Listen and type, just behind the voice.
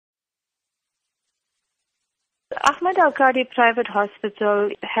Ahmed Al-Kadi Private Hospital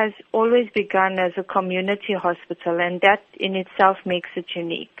has always begun as a community hospital, and that in itself makes it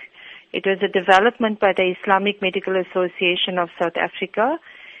unique. It was a development by the Islamic Medical Association of South Africa,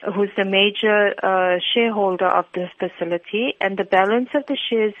 who's the major shareholder of this facility, and the balance of the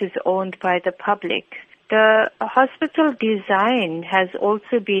shares is owned by the public. The hospital design has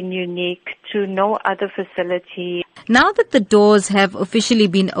also been unique to no other facility. Now that the doors have officially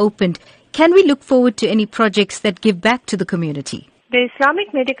been opened, can we look forward to any projects that give back to the community? The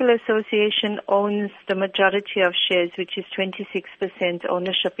Islamic Medical Association owns the majority of shares, which is 26%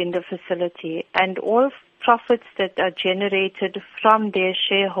 ownership in the facility, and all profits that are generated from their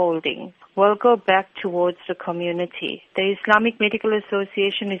shareholding will go back towards the community. The Islamic Medical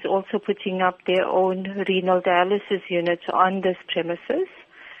Association is also putting up their own renal dialysis unit on this premises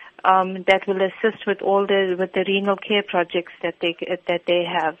that will assist with the renal care projects that they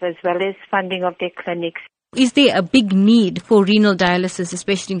have, as well as funding of their clinics. Is there a big need for renal dialysis,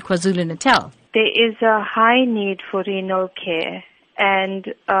 especially in KwaZulu-Natal? There is a high need for renal care, and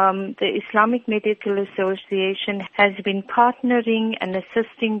the Islamic Medical Association has been partnering and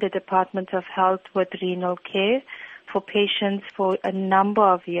assisting the Department of Health with renal care for patients for a number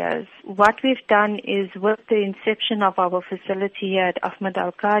of years. What we've done is, with the inception of our facility here at Ahmed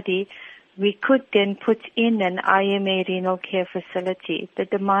Al-Kadi, we could then put in an IMA renal care facility. The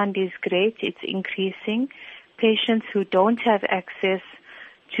demand is great. It's increasing. Patients who don't have access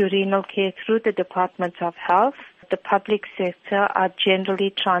to renal care through the Department of Health, the public sector, are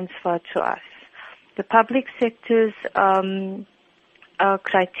generally transferred to us. The public sector's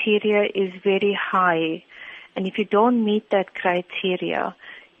criteria is very high, and if you don't meet that criteria,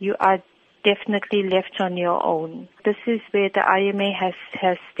 you are definitely left on your own. This is where the IMA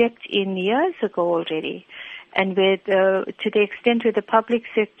has stepped in years ago already, and where to the extent where the public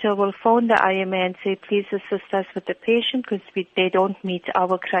sector will phone the IMA and say, please assist us with the patient because they don't meet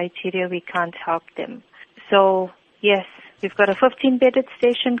our criteria, we can't help them. So yes, we've got a 15-bedded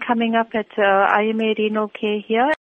station coming up at IMA Renal Care here.